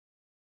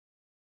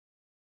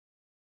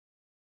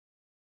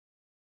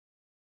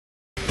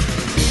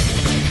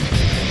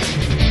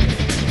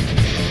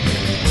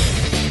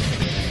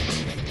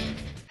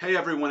Hey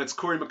everyone, it's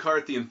Cory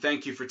McCarthy and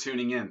thank you for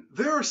tuning in.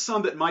 There are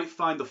some that might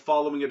find the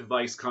following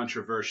advice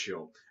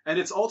controversial, and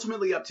it's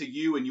ultimately up to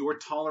you and your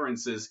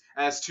tolerances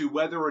as to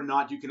whether or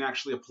not you can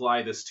actually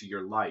apply this to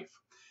your life.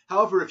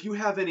 However, if you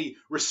have any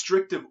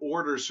restrictive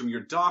orders from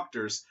your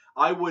doctors,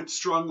 I would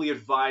strongly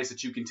advise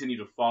that you continue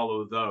to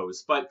follow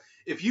those. But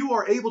if you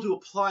are able to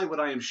apply what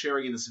I am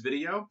sharing in this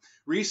video,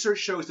 research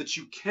shows that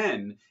you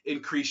can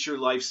increase your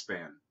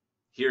lifespan.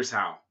 Here's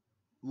how.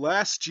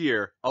 Last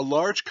year, a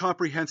large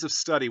comprehensive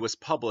study was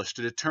published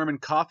to determine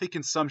coffee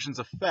consumption's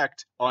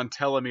effect on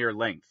telomere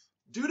length.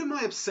 Due to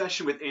my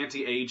obsession with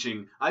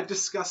anti-aging, I've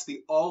discussed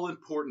the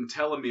all-important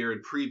telomere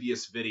in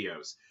previous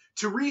videos.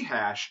 To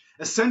rehash,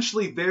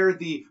 essentially they're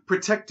the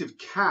protective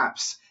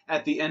caps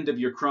at the end of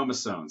your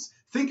chromosomes.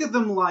 Think of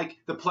them like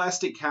the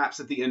plastic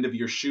caps at the end of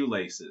your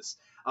shoelaces.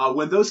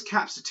 When those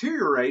caps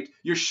deteriorate,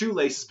 your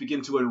shoelaces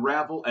begin to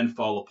unravel and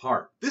fall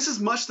apart. This is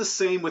much the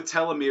same with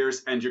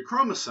telomeres and your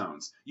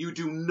chromosomes. You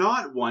do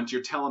not want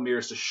your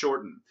telomeres to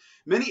shorten.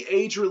 Many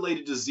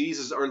age-related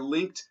diseases are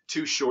linked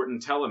to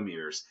shortened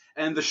telomeres,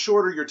 and the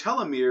shorter your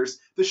telomeres,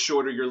 the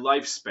shorter your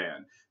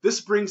lifespan. This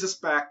brings us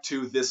back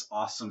to this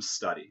awesome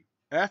study.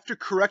 After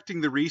correcting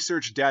the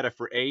research data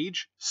for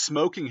age,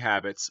 smoking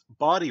habits,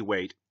 body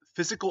weight,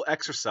 physical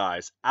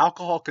exercise,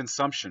 alcohol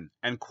consumption,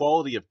 and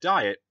quality of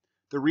diet,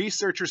 the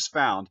researchers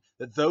found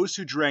that those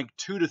who drank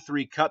 2 to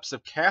 3 cups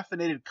of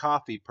caffeinated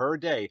coffee per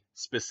day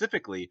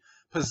specifically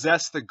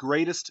possess the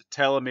greatest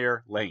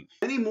telomere length.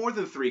 Any more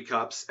than 3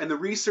 cups, and the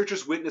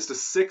researchers witnessed a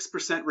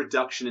 6%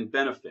 reduction in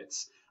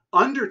benefits.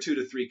 Under 2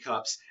 to 3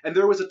 cups, and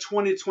there was a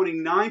 20 to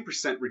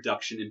 29%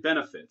 reduction in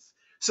benefits.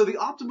 So the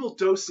optimal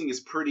dosing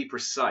is pretty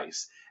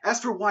precise.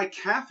 As for why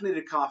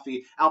caffeinated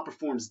coffee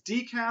outperforms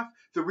decaf,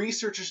 the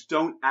researchers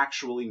don't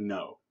actually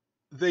know.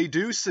 They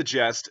do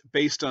suggest,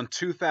 based on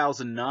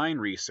 2009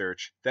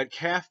 research, that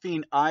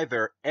caffeine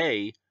either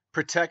A,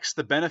 protects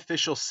the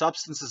beneficial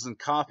substances in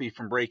coffee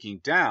from breaking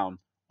down,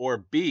 or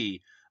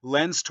B,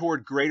 lends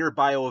toward greater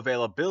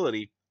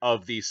bioavailability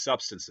of these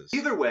substances.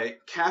 Either way,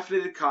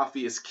 caffeinated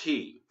coffee is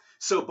key.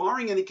 So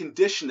barring any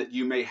condition that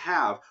you may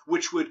have,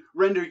 which would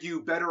render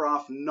you better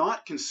off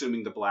not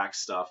consuming the black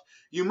stuff,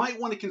 you might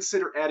want to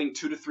consider adding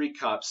 2 to 3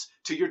 cups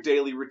to your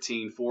daily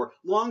routine for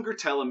longer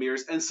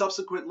telomeres and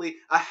subsequently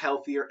a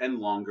healthier and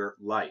longer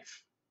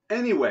life.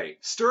 Anyway,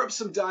 stir up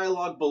some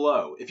dialogue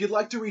below. If you'd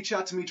like to reach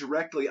out to me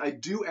directly, I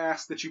do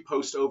ask that you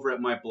post over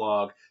at my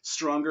blog,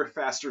 Stronger,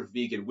 Faster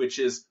Vegan, which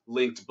is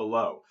linked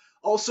below.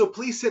 Also,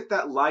 please hit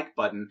that like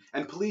button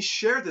and please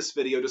share this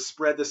video to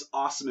spread this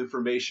awesome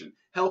information.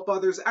 Help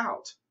others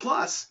out.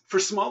 Plus, for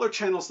smaller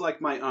channels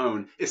like my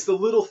own, it's the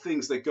little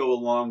things that go a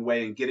long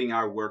way in getting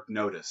our work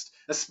noticed,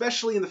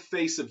 especially in the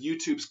face of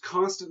YouTube's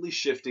constantly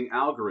shifting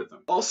algorithm.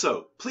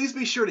 Also, please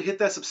be sure to hit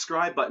that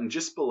subscribe button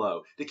just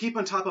below to keep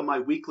on top of my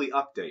weekly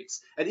updates.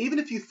 And even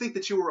if you think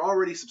that you were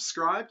already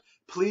subscribed,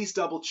 please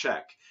double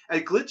check. A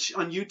glitch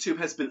on YouTube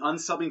has been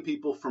unsubbing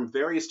people from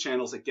various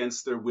channels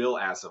against their will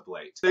as of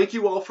late. Thank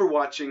you all for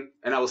watching,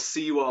 and I will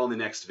see you all in the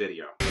next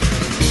video.